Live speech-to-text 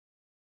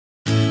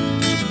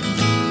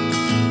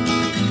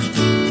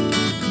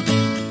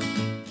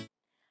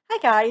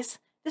guys,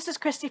 this is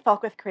Christy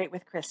Fulk with Create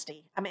with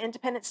Christy. I'm an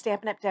independent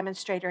Stampin' Up!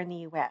 Demonstrator in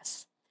the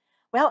US.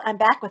 Well, I'm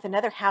back with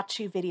another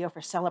how-to video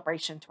for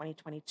Sale-A-Bration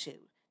 2022,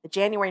 the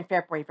January and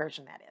February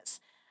version, that is.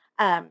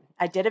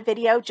 I did a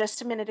video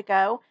just a minute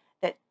ago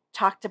that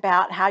talked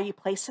about how you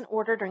place an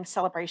order during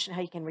Sale-A-Bration,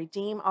 how you can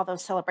redeem all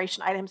those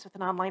Sale-A-Bration items with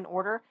an online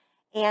order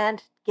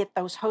and get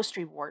those host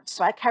rewards.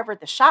 So I covered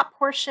the shop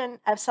portion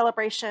of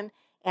Sale-A-Bration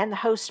and the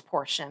host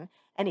portion.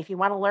 And if you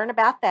want to learn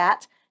about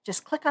that,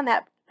 just click on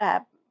that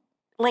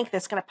link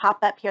that's going to pop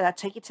up here. That'll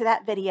take you to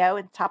that video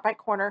in the top right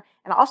corner.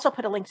 And I'll also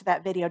put a link to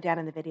that video down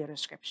in the video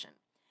description.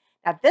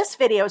 Now, this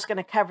video is going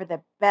to cover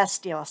the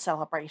best deal of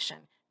Sale-A-Bration,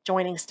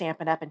 joining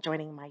Stampin' Up! And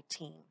joining my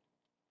team.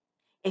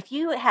 If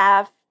you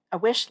have a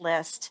wish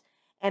list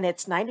and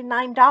it's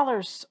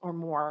 $99 or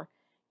more,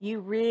 you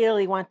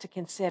really want to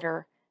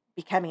consider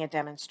becoming a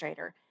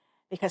demonstrator,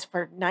 because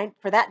for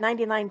that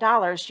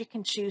 $99, you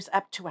can choose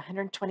up to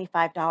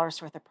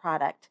 $125 worth of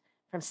product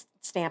from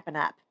Stampin'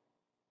 Up!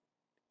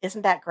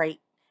 Isn't that great?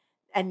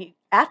 And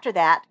after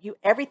that,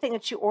 everything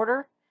that you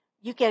order,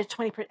 you get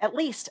at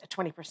least a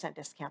 20%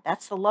 discount.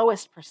 That's the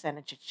lowest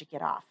percentage that you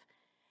get off.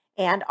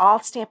 And all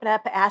Stampin'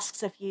 Up!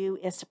 Asks of you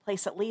is to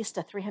place at least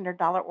a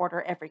 $300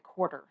 order every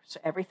quarter. So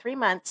every 3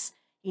 months,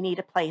 you need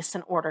to place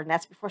an order, and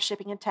that's before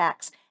shipping and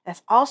tax.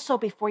 That's also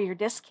before your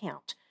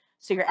discount.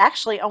 So you're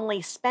actually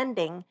only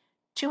spending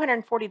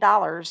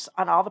 $240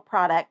 on all the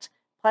product,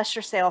 plus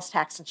your sales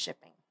tax and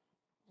shipping.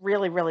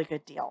 Really, really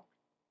good deal.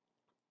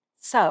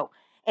 So,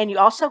 and you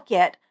also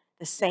get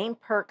the same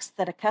perks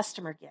that a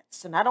customer gets.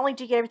 So not only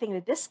do you get everything at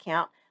a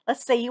discount,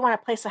 let's say you want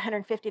to place a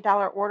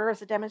 $150 order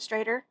as a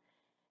demonstrator.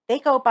 They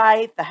go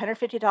by the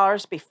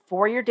 $150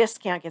 before your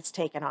discount gets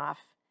taken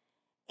off,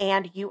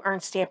 and you earn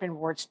Stampin'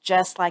 rewards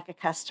just like a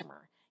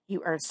customer.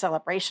 You earn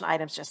Sale-A-Bration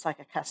items just like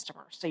a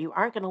customer. So you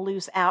aren't going to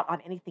lose out on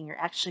anything. You're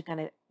actually going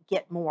to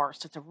get more.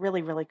 So it's a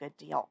really, really good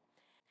deal.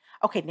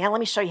 Okay, now let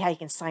me show you how you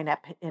can sign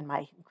up in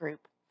my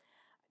group.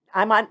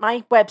 I'm on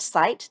my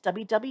website,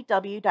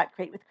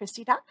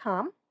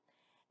 www.createwithchristy.com.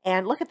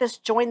 And look at this,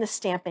 join the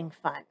stamping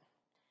fun.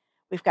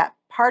 We've got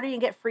party and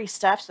get free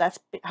stuff. So that's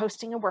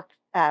hosting a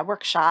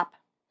workshop.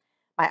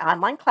 My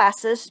online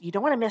classes, you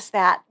don't want to miss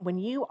that. When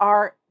you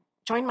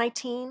join my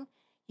team,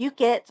 you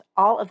get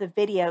all of the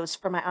videos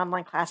for my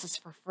online classes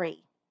for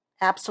free.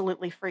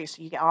 Absolutely free.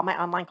 So you get all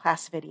my online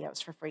class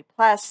videos for free,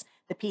 plus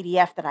the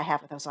PDF that I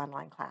have with those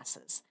online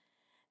classes.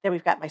 Then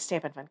we've got my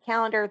Stampin' Fun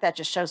calendar that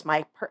just shows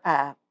my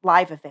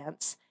live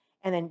events.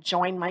 And then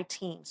join my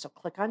team. So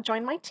click on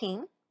join my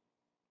team.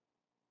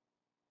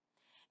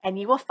 And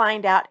you will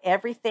find out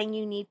everything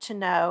you need to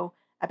know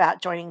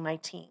about joining my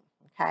team.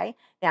 Okay.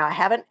 Now, I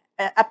haven't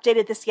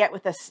updated this yet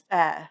with this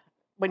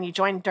when you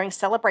join during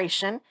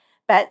Sale-A-Bration,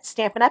 but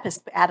Stampin' Up!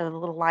 Has added a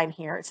little line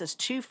here. It says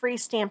 2 free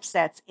stamp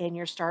sets in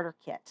your starter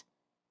kit.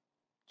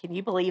 Can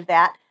you believe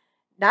that?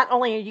 Not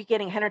only are you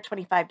getting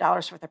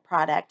 $125 worth of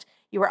product,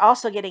 you are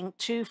also getting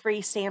 2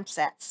 free stamp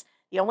sets.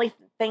 The only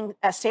thing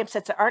stamp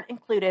sets that aren't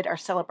included are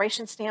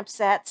Sale-A-Bration stamp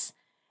sets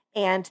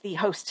and the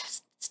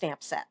host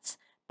stamp sets.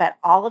 But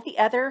all of the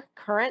other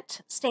current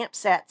stamp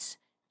sets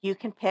you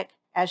can pick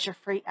as your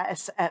free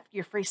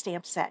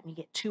stamp set, and you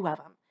get 2 of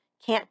them.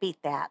 Can't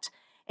beat that.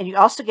 And you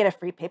also get a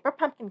free paper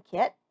pumpkin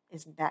kit.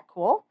 Isn't that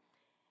cool?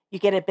 You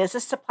get a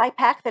business supply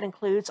pack that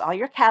includes all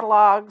your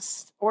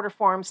catalogs, order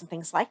forms, and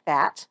things like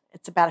that.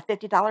 It's about a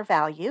 $50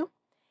 value.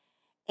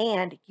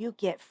 And you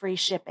get free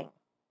shipping.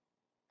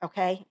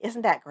 Okay?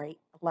 Isn't that great?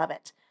 Love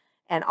it.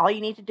 And all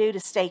you need to do to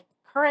stay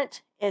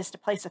current is to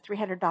place a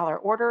 $300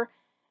 order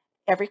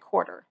every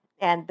quarter.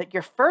 And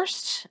your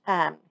first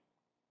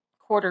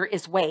quarter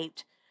is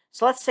waived.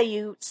 So let's say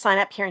you sign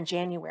up here in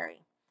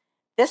January.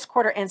 This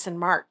quarter ends in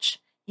March.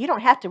 You don't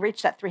have to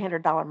reach that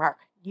 $300 mark.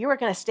 You are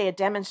going to stay a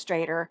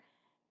demonstrator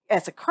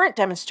as a current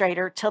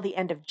demonstrator till the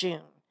end of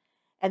June.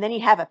 And then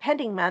you have a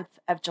pending month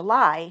of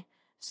July.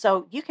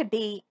 So you could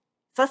be,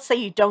 so let's say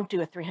you don't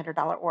do a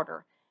 $300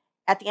 order.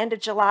 At the end of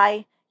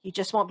July, you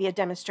just won't be a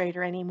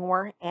demonstrator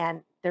anymore,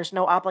 and there's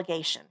no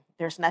obligation.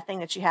 There's nothing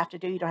that you have to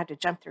do. You don't have to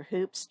jump through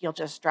hoops. You'll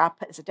just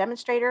drop as a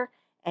demonstrator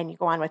and you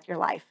go on with your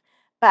life.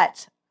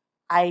 But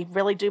I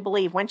really do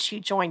believe once you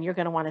join, you're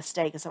going to want to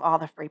stay because of all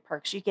the free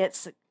perks. You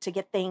get to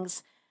get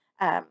things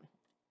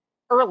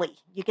early.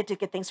 You get to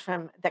get things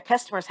from that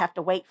customers have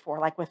to wait for.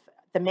 Like with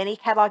the mini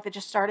catalog that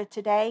just started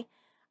today,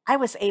 I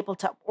was able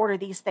to order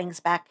these things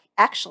back.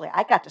 Actually,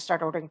 I got to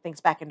start ordering things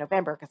back in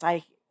November because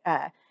I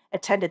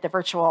attended the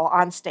virtual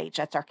onstage.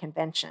 That's our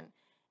convention.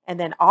 And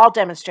then all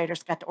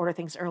demonstrators got to order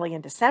things early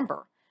in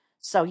December.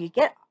 So you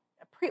get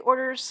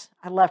pre-orders.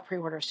 I love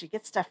pre-orders. You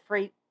get stuff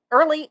free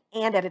early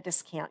and at a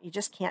discount. You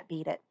just can't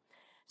beat it.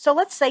 So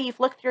let's say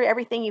you've looked through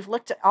everything. You've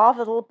looked at all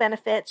the little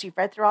benefits. You've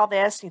read through all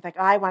this. And you think,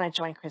 I want to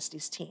join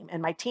Christy's team.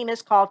 And my team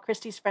is called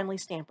Christy's Friendly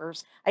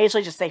Stampers. I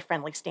usually just say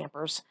Friendly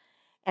Stampers.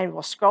 And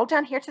we'll scroll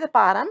down here to the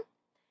bottom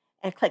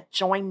and click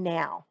Join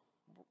Now.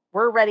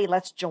 We're ready.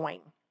 Let's join.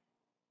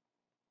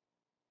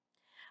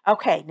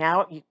 Okay,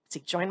 now you see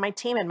join my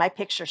team and my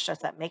picture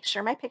shows up. Make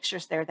sure my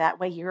picture's there. That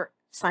way you're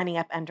signing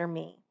up under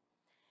me.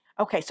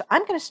 Okay, so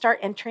I'm going to start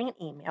entering an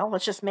email.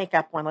 Let's just make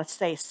up one. Let's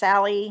say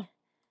Sally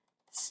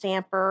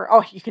Stamper.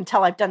 Oh, you can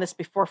tell I've done this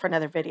before for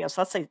another video.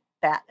 So let's say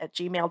that at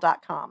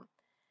gmail.com.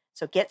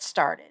 So get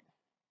started.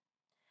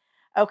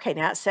 Okay,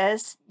 now it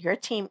says your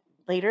team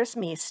leader is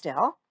me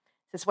still.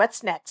 It says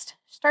what's next?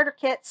 Starter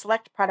kit,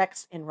 select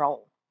products,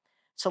 enroll.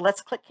 So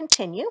let's click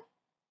continue.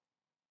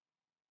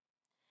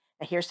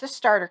 Now here's the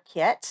starter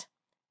kit.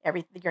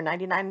 Your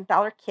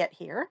 $99 kit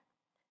here.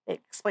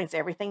 It explains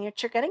everything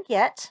that you're going to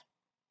get.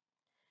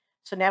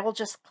 So now we'll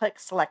just click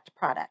select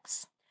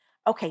products.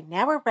 Okay,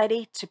 now we're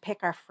ready to pick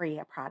our free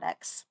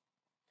products.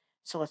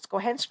 So let's go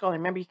ahead and scroll.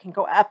 Remember, you can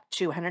go up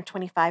to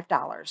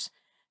 $125.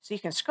 So you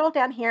can scroll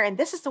down here, and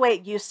this is the way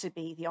it used to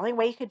be. The only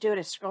way you could do it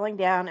is scrolling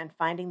down and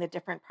finding the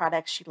different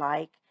products you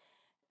like,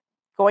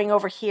 going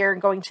over here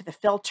and going to the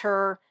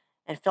filter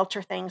and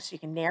filter things so you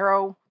can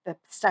narrow the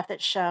stuff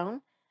that's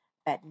shown.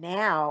 But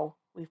now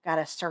we've got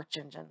a search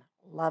engine.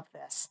 Love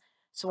this.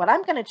 So what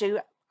I'm going to do,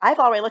 I've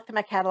already looked at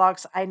my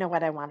catalogs. I know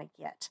what I want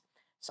to get.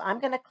 So I'm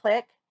going to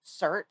click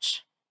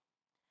search.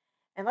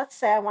 And let's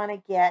say I want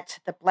to get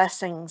the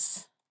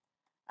Blessings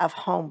of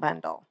Home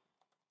bundle.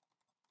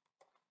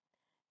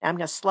 Now I'm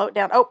going to slow it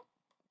down. Oh,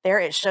 there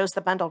it shows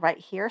the bundle right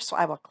here. So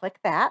I will click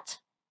that.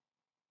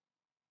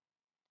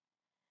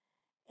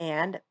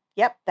 And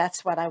yep,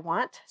 that's what I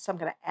want. So I'm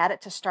going to add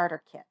it to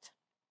starter kit.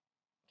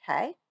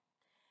 Okay.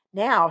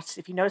 Now,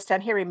 if you notice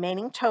down here,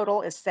 remaining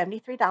total is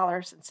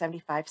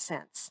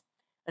 $73.75.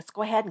 Let's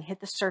go ahead and hit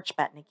the search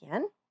button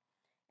again.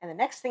 And the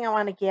next thing I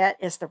want to get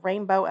is the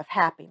Rainbow of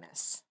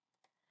Happiness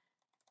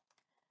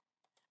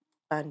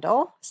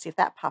bundle. See if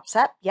that pops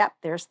up. Yep,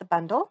 there's the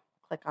bundle.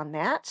 Click on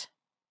that.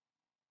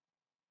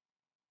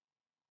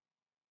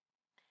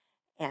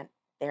 And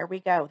there we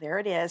go. There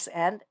it is.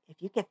 And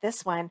if you get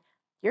this one,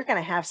 you're going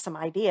to have some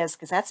ideas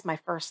because that's my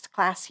first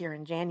class here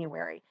in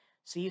January.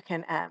 So you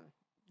can,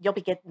 you'll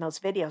be getting those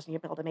videos and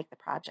you'll be able to make the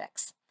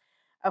projects.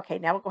 Okay,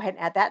 now we'll go ahead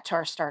and add that to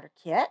our starter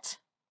kit.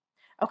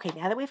 Okay,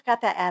 now that we've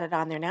got that added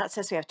on there, now it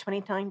says we have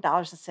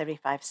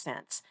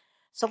 $29.75.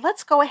 So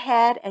let's go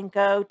ahead and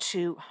go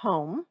to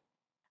home.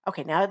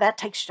 Okay, now that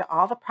takes you to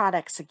all the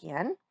products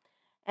again.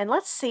 And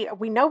let's see,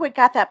 we know we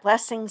got that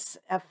Blessings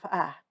of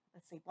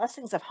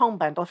Home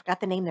bundle. I forgot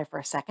the name there for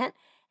a second.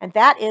 And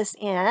that is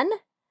in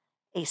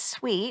a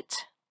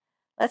suite.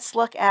 Let's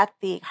look at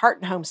the Heart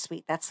and Home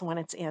suite. That's the one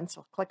it's in.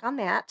 So click on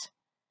that.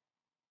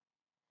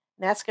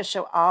 And that's going to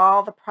show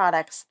all the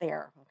products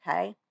there.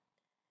 Okay.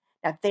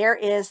 Now there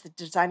is the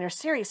designer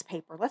series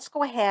paper. Let's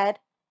go ahead.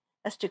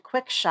 Let's do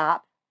quick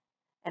shop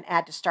and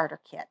add to starter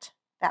kit.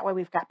 That way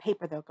we've got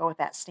paper that'll go with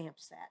that stamp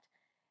set.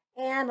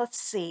 And let's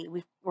see,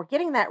 we're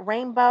getting that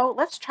rainbow.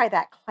 Let's try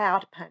that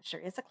cloud punch.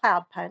 There is a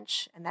cloud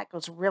punch, and that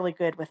goes really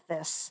good with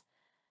this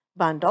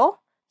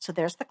bundle. So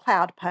there's the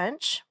cloud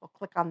punch. We'll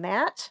click on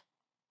that.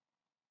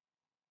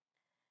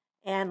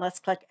 And let's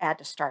click add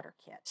to starter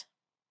kit.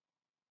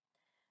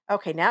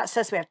 Okay, now it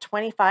says we have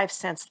 25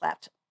 cents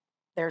left.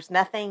 There's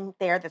nothing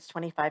there that's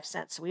 25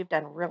 cents. So we've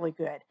done really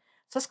good.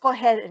 So let's go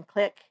ahead and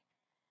click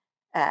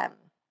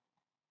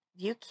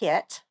view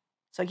kit.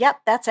 So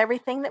yep, that's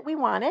everything that we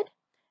wanted.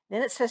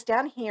 Then it says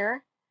down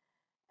here,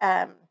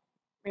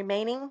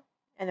 remaining,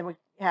 and then we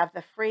have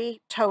the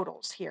free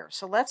totals here.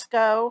 So let's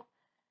go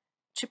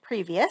to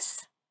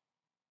previous.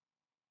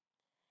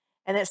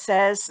 And it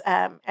says,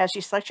 as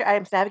you select your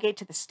items, navigate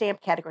to the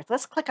stamp category. So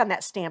let's click on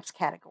that stamps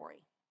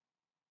category.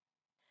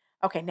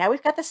 Okay, now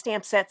we've got the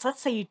stamp sets.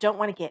 Let's say you don't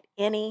want to get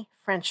any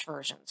French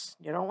versions.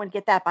 You don't want to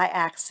get that by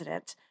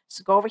accident.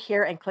 So go over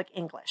here and click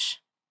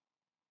English.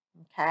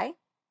 Okay.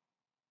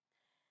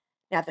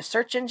 Now the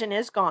search engine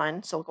is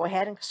gone, so we'll go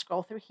ahead and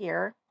scroll through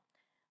here.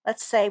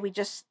 Let's say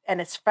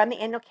and it's from the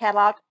annual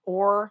catalog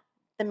or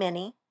the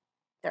mini.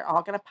 They're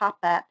all going to pop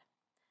up.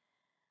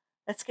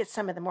 Let's get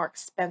some of the more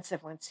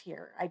expensive ones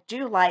here. I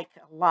do like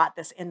a lot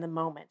this in the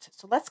moment.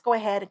 So let's go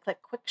ahead and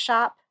click quick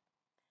shop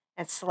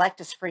and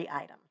select as free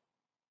item.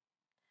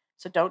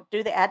 So don't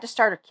do the add to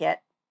starter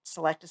kit,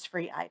 select as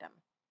free item.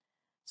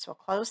 So we'll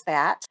close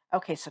that.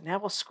 Okay, so now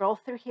we'll scroll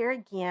through here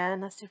again.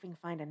 Let's see if we can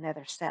find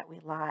another set we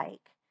like.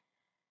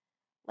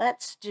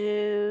 Let's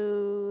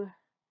do,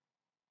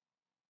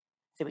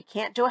 see, we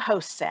can't do a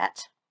host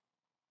set.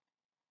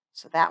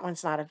 So that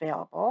one's not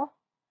available.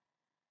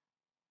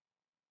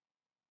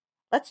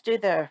 Let's do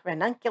the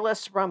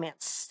Ranunculus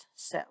Romance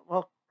set.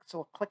 So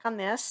we'll click on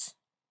this.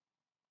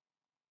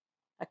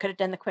 I could have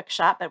done the quick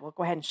shop, but we'll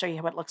go ahead and show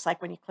you what it looks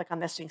like when you click on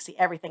this so you can see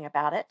everything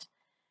about it.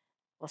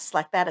 We'll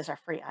select that as our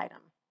free item.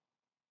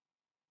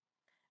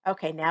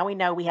 Okay, now we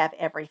know we have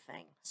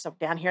everything. So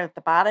down here at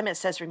the bottom, it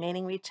says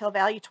remaining retail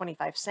value,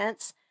 25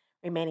 cents.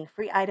 Remaining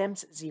free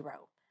items,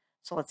 0.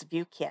 So let's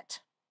view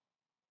kit.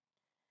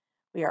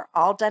 We are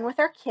all done with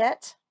our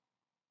kit.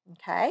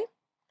 Okay,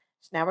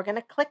 so now we're going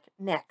to click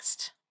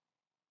next.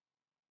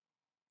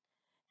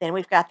 Then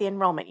we've got the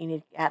enrollment. You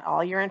need to add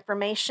all your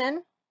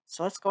information.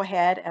 So let's go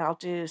ahead and I'll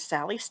do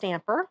Sally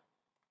Stamper.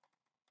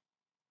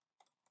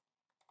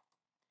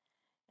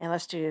 And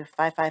let's do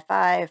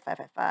 555,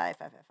 555,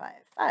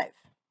 5555.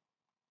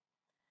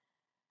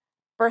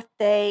 Birth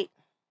date,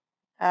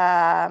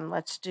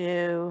 Let's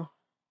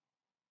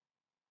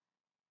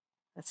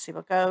see,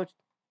 we'll go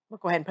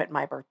ahead and put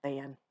my birthday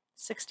in,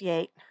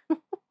 68. And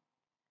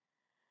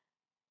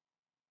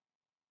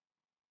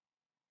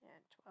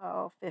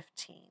 12,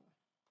 15.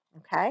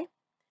 Okay.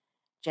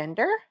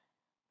 Gender,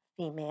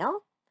 female.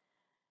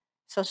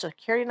 Social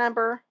Security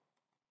number.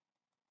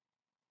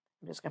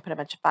 I'm just going to put a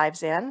bunch of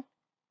 5s in.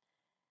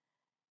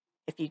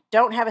 If you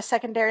don't have a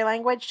secondary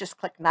language, just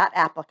click Not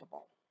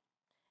Applicable.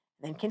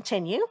 Then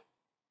continue.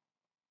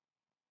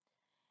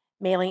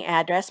 Mailing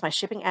address. My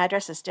shipping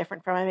address is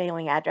different from my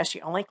mailing address.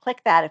 You only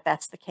click that if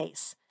that's the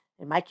case.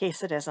 In my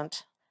case, it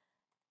isn't.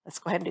 Let's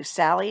go ahead and do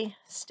Sally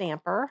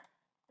Stamper.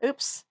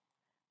 Oops.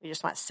 We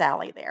just want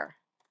Sally there.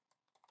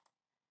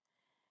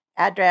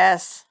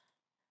 Address.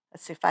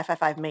 Let's see,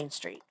 555 Main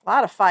Street. A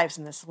lot of 5s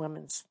in this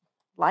woman's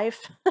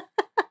life.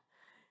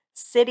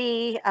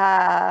 City.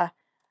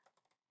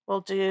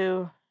 We'll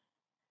do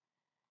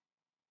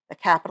the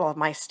capital of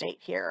my state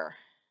here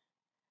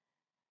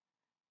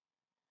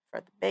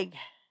for the big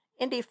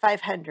Indy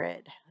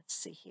 500. Let's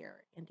see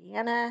here,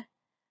 Indiana.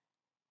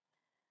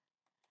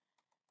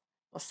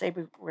 We'll say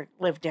we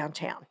live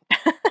downtown.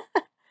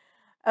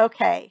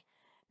 Okay.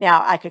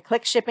 Now I could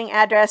click shipping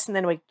address and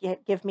then it would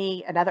give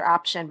me another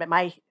option, but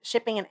my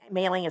shipping and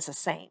mailing is the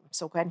same.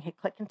 So go ahead and hit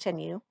click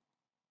continue.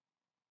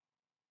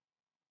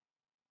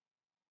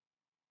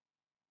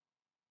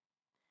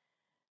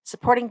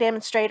 Supporting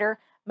demonstrator.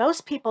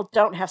 Most people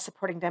don't have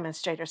supporting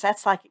demonstrators.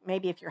 That's like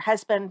maybe if your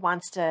husband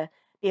wants to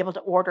be able to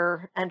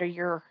order under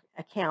your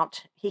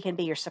account, he can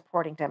be your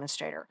supporting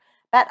demonstrator.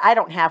 But I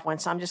don't have one,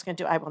 so I'm just going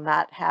to do I will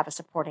not have a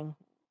supporting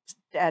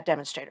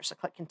demonstrator. So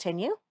click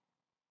continue.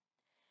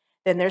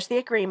 Then there's the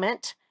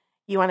agreement.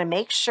 You want to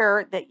make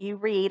sure that you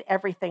read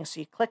everything. So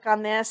you click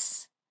on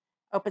this,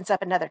 opens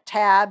up another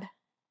tab,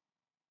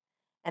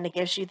 and it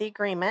gives you the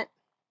agreement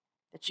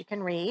that you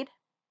can read.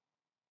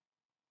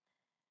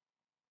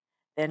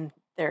 Then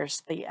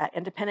there's the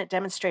independent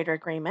demonstrator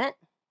agreement.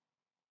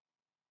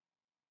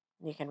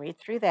 You can read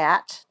through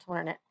that to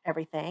learn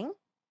everything.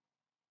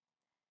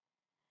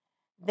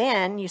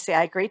 Then you say,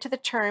 I agree to the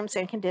terms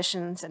and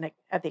conditions of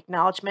the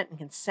acknowledgement and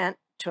consent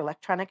to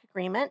electronic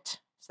agreement.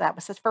 So that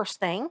was the first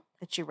thing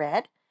that you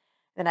read.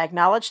 Then I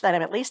acknowledge that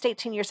I'm at least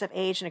 18 years of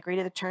age and agree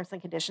to the terms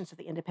and conditions of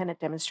the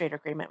independent demonstrator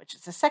agreement, which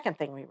is the second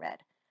thing we read.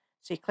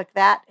 So you click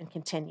that and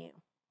continue.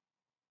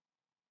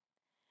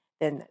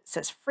 Then it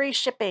says free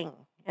shipping,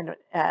 and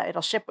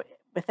it'll ship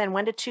within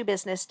 1 to 2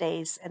 business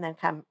days and then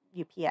come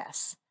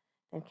UPS.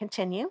 Then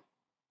continue.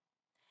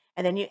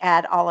 And then you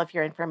add all of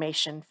your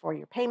information for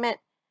your payment.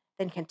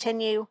 Then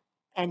continue,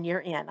 and you're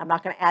in. I'm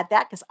not going to add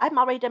that because I'm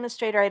already a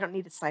demonstrator. I don't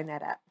need to sign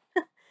that up.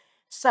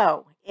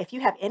 So if you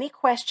have any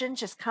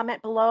questions, just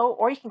comment below,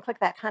 or you can click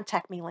that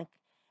contact me link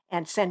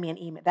and send me an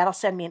email. That'll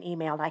send me an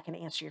email, and I can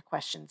answer your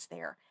questions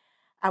there.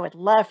 I would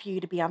love for you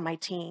to be on my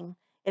team.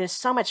 It is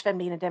so much fun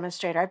being a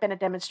demonstrator. I've been a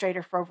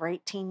demonstrator for over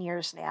 18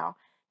 years now.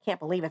 Can't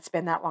believe it's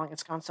been that long.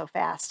 It's gone so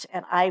fast,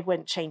 and I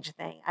wouldn't change a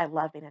thing. I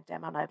love being a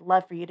demo, and I'd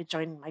love for you to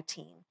join my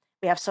team.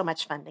 We have so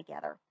much fun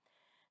together.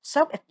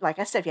 So, like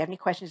I said, if you have any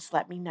questions, just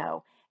let me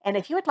know. And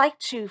if you would like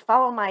to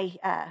follow my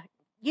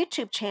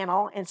YouTube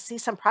channel and see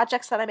some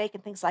projects that I make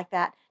and things like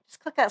that, just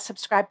click that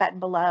subscribe button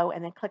below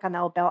and then click on the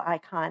little bell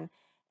icon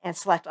and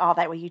select all.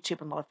 That way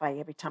YouTube will notify you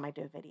every time I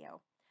do a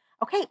video.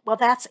 Okay, well,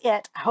 that's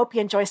it. I hope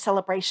you enjoy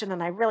Sale-A-Bration,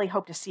 and I really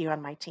hope to see you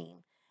on my team.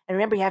 And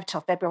remember, you have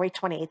until February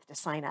 28th to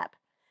sign up.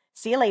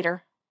 See you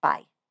later.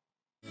 Bye.